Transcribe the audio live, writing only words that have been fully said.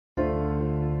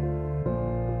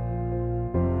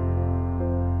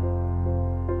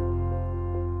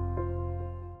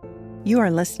You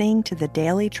are listening to the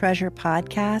Daily Treasure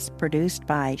podcast produced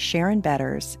by Sharon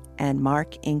Betters and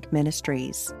Mark Inc.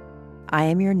 Ministries. I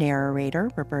am your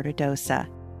narrator, Roberta Dosa.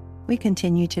 We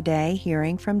continue today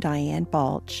hearing from Diane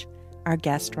Balch, our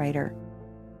guest writer.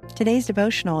 Today's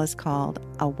devotional is called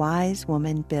A Wise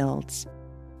Woman Builds.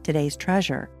 Today's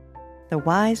treasure: the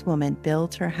wise woman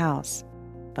builds her house,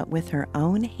 but with her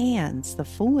own hands the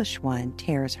foolish one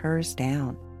tears hers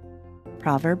down.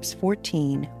 Proverbs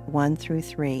 14,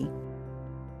 1-3.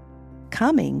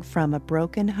 Coming from a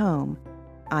broken home,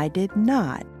 I did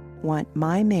not want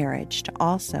my marriage to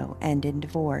also end in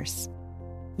divorce.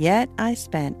 Yet I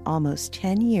spent almost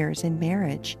 10 years in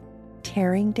marriage,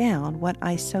 tearing down what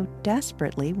I so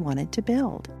desperately wanted to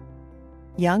build.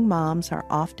 Young moms are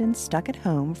often stuck at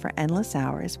home for endless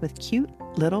hours with cute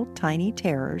little tiny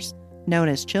terrors known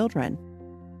as children.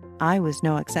 I was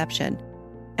no exception,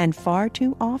 and far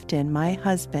too often my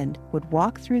husband would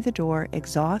walk through the door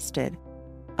exhausted,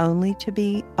 only to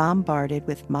be bombarded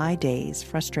with my day's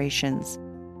frustrations.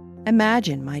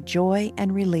 Imagine my joy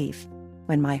and relief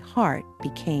when my heart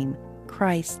became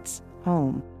Christ's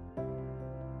home.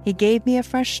 He gave me a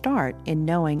fresh start in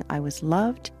knowing I was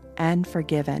loved and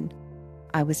forgiven.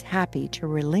 I was happy to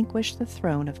relinquish the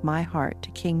throne of my heart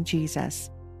to King Jesus.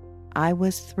 I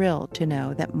was thrilled to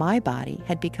know that my body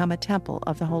had become a temple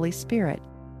of the Holy Spirit,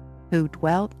 who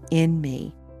dwelt in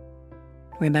me.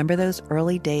 Remember those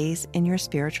early days in your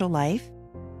spiritual life?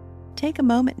 Take a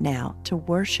moment now to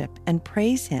worship and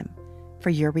praise Him for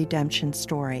your redemption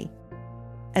story.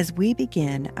 As we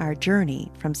begin our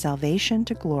journey from salvation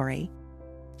to glory,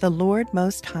 the Lord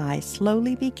Most High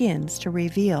slowly begins to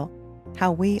reveal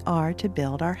how we are to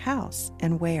build our house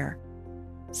and where.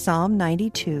 Psalm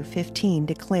 92:15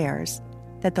 declares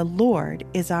that the Lord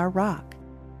is our rock.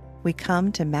 We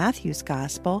come to Matthew's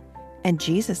Gospel, and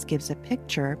Jesus gives a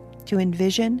picture to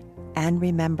envision and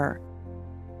remember.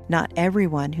 Not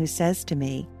everyone who says to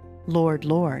me, Lord,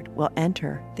 Lord, will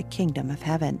enter the kingdom of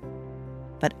heaven,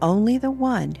 but only the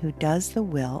one who does the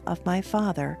will of my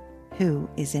Father who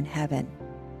is in heaven.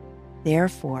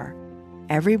 Therefore,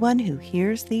 everyone who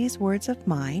hears these words of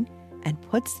mine and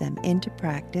puts them into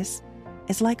practice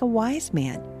is like a wise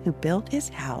man who built his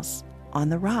house on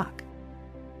the rock.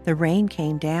 The rain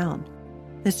came down,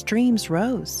 the streams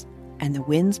rose, and the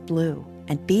winds blew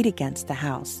and beat against the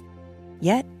house.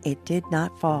 Yet it did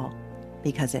not fall,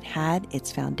 because it had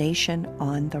its foundation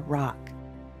on the rock.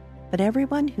 But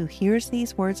everyone who hears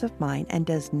these words of mine and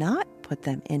does not put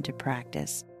them into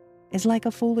practice is like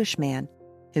a foolish man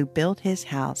who built his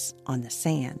house on the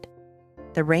sand.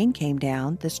 The rain came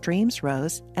down, the streams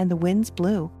rose, and the winds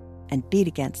blew and beat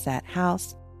against that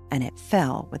house, and it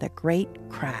fell with a great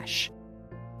crash.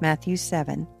 Matthew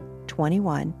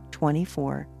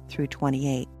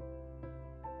 7:21-24-28.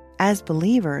 As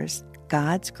believers,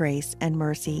 God's grace and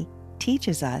mercy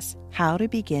teaches us how to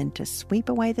begin to sweep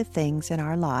away the things in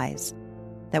our lives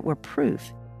that were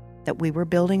proof that we were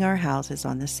building our houses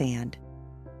on the sand.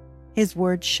 His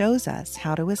word shows us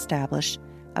how to establish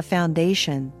a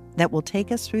foundation that will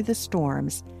take us through the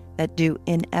storms that do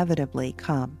inevitably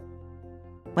come.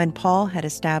 When Paul had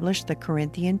established the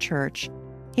Corinthian church,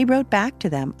 he wrote back to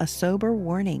them a sober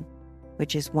warning,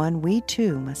 which is one we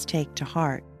too must take to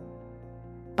heart.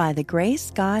 By the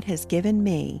grace God has given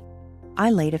me,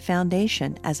 I laid a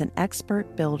foundation as an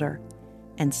expert builder,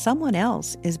 and someone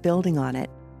else is building on it.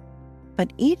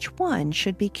 But each one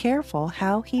should be careful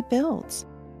how he builds,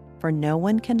 for no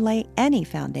one can lay any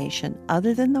foundation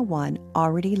other than the one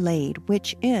already laid,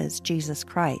 which is Jesus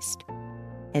Christ.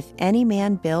 If any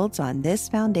man builds on this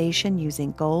foundation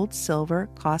using gold, silver,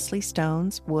 costly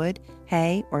stones, wood,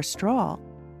 hay, or straw,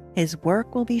 his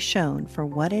work will be shown for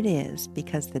what it is,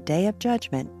 because the day of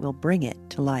judgment will bring it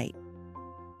to light.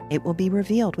 It will be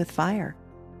revealed with fire,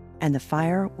 and the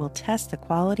fire will test the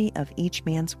quality of each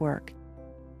man's work.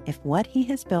 If what he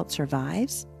has built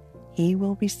survives, he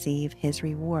will receive his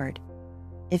reward.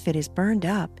 If it is burned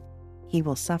up, he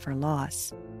will suffer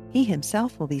loss. He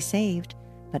himself will be saved,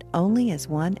 but only as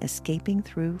one escaping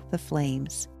through the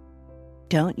flames.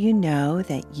 Don't you know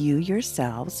that you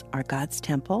yourselves are God's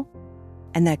temple,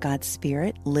 and that God's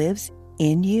Spirit lives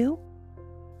in you?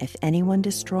 If anyone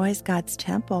destroys God's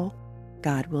temple,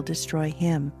 God will destroy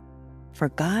him. For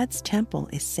God's temple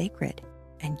is sacred,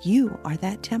 and you are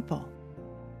that temple.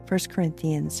 1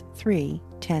 Corinthians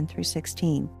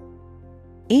 3:10-16.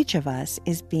 Each of us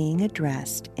is being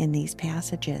addressed in these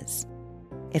passages.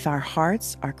 If our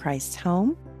hearts are Christ's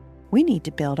home, we need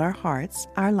to build our hearts,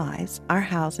 our lives, our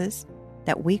houses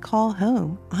that we call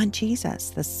home on Jesus,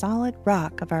 the solid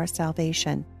rock of our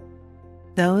salvation.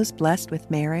 Those blessed with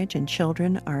marriage and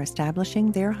children are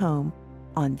establishing their home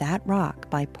on that rock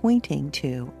by pointing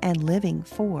to and living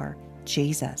for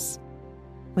Jesus.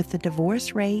 With the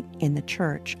divorce rate in the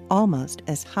church almost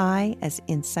as high as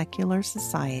in secular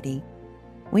society,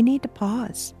 we need to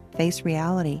pause, face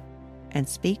reality, and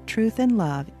speak truth and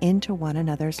love into one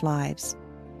another's lives.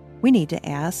 We need to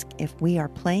ask if we are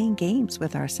playing games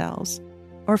with ourselves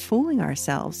or fooling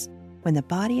ourselves when the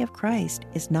body of Christ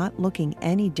is not looking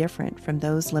any different from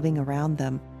those living around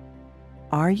them.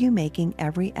 Are you making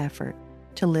every effort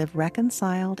to live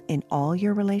reconciled in all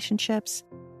your relationships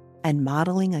and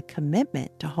modeling a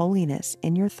commitment to holiness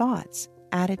in your thoughts,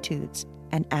 attitudes,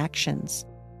 and actions?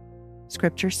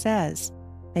 Scripture says,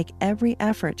 "Make every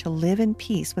effort to live in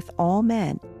peace with all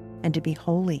men and to be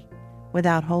holy.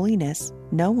 Without holiness,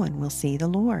 no one will see the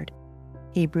Lord."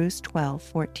 Hebrews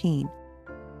 12:14.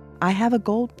 I have a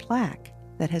gold plaque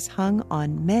that has hung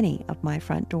on many of my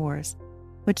front doors,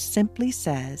 which simply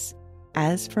says,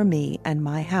 "As for me and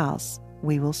my house,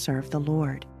 we will serve the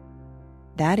Lord."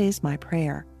 That is my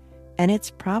prayer, and it's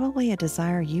probably a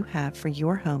desire you have for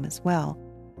your home as well.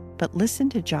 But listen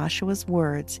to Joshua's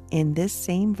words in this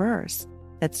same verse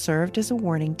that served as a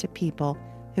warning to people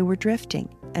who were drifting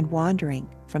and wandering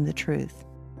from the truth.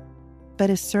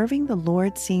 But if serving the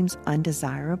Lord seems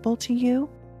undesirable to you,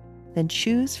 then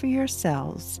choose for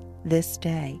yourselves this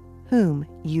day whom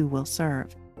you will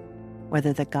serve,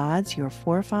 whether the gods your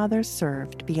forefathers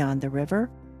served beyond the river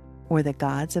or the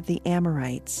gods of the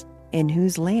Amorites in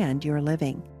whose land you're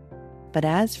living. But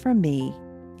as for me,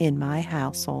 in my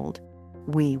household,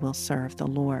 we will serve the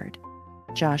Lord.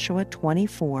 Joshua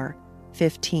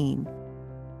 24:15.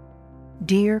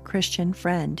 Dear Christian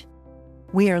friend,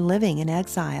 we are living in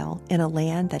exile in a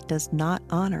land that does not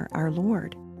honor our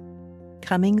Lord.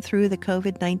 Coming through the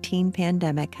COVID-19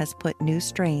 pandemic has put new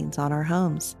strains on our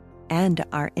homes and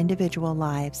our individual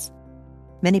lives.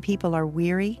 Many people are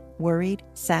weary, worried,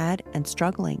 sad, and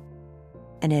struggling,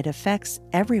 and it affects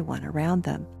everyone around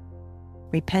them.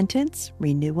 Repentance,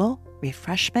 renewal,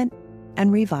 refreshment,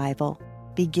 and revival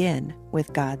begin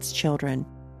with God's children.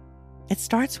 It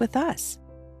starts with us.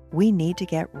 We need to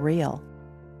get real.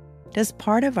 Does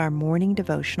part of our morning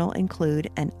devotional include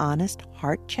an honest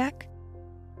heart check?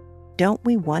 Don't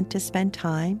we want to spend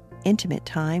time, intimate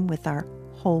time, with our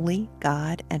holy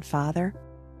God and Father?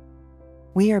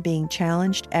 We are being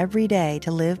challenged every day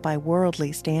to live by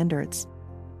worldly standards.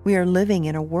 We are living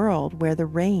in a world where the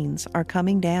rains are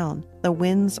coming down, the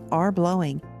winds are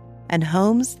blowing, and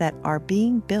homes that are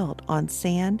being built on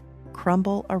sand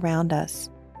crumble around us.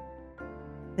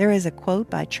 There is a quote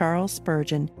by Charles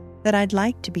Spurgeon that I'd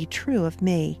like to be true of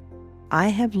me. I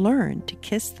have learned to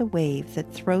kiss the wave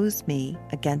that throws me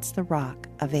against the rock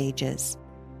of ages.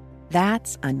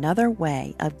 That's another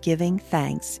way of giving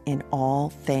thanks in all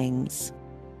things.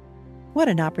 What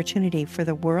an opportunity for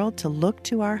the world to look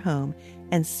to our home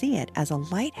and see it as a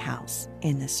lighthouse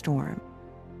in the storm.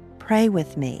 Pray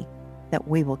with me that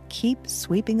we will keep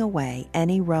sweeping away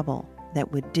any rubble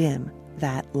that would dim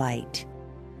that light.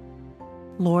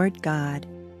 Lord God,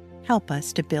 help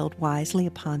us to build wisely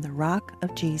upon the rock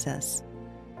of Jesus.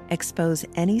 Expose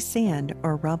any sand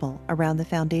or rubble around the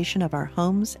foundation of our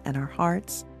homes and our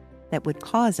hearts that would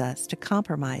cause us to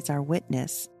compromise our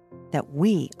witness that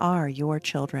we are your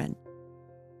children.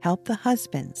 Help the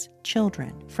husbands,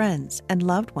 children, friends, and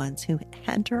loved ones who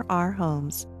enter our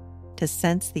homes to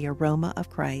sense the aroma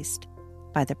of Christ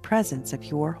by the presence of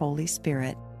your Holy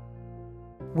Spirit.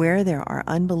 Where there are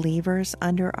unbelievers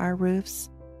under our roofs,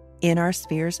 in our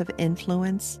spheres of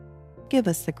influence, give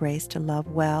us the grace to love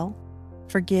well,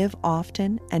 forgive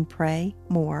often, and pray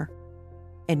more.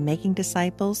 In making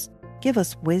disciples, give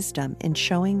us wisdom in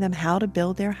showing them how to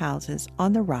build their houses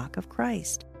on the rock of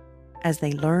Christ, as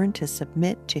they learn to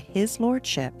submit to His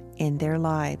Lordship in their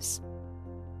lives.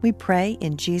 We pray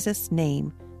in Jesus'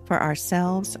 name for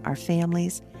ourselves, our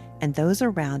families, and those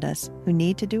around us who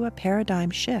need to do a paradigm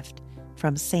shift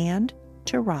from sand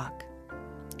to rock.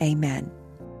 Amen.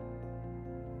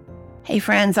 Hey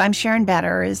friends, I'm Sharon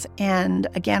Betters, and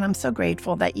again, I'm so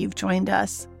grateful that you've joined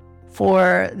us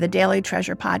for the Daily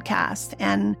Treasure podcast.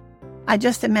 And I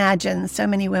just imagine so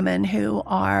many women who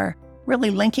are really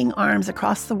linking arms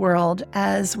across the world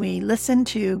as we listen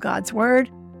to God's Word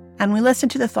and we listen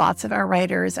to the thoughts of our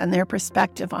writers and their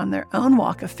perspective on their own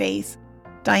walk of faith.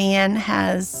 Diane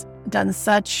has done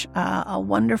such a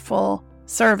wonderful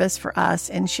service for us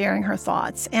in sharing her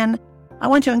thoughts. And I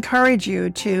want to encourage you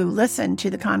to listen to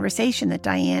the conversation that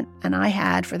Diane and I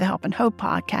had for the Help and Hope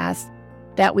podcast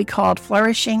that we called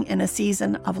Flourishing in a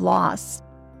Season of Loss.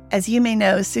 As you may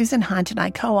know, Susan Hunt and I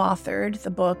co-authored the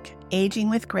book Aging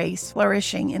with Grace,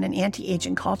 Flourishing in an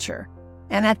Anti-Aging Culture.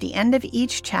 And at the end of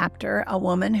each chapter, a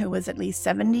woman who was at least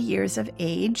 70 years of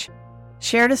age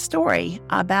shared a story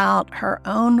about her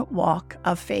own walk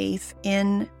of faith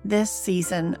in this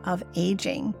season of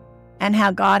aging and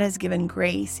how God has given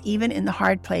grace even in the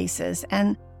hard places.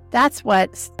 And that's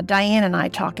what Diane and I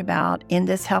talk about in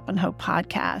this Help and Hope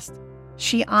podcast.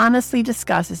 She honestly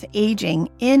discusses aging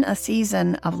in a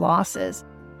season of losses,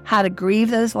 how to grieve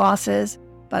those losses,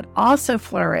 but also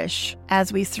flourish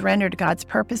as we surrender to God's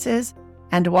purposes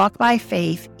and walk by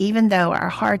faith, even though our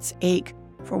hearts ache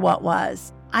for what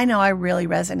was. I know I really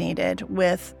resonated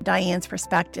with Diane's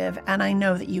perspective, and I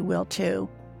know that you will too.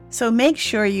 So make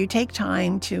sure you take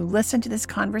time to listen to this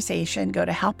conversation. Go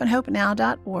to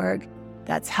helpandhopenow.org.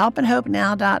 That's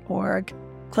helpandhopenow.org.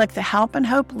 Click the Help and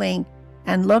Hope link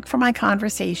and look for my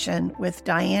conversation with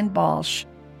Diane Balch,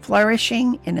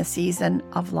 Flourishing in a Season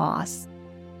of Loss.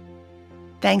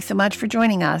 Thanks so much for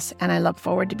joining us, and I look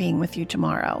forward to being with you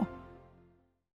tomorrow.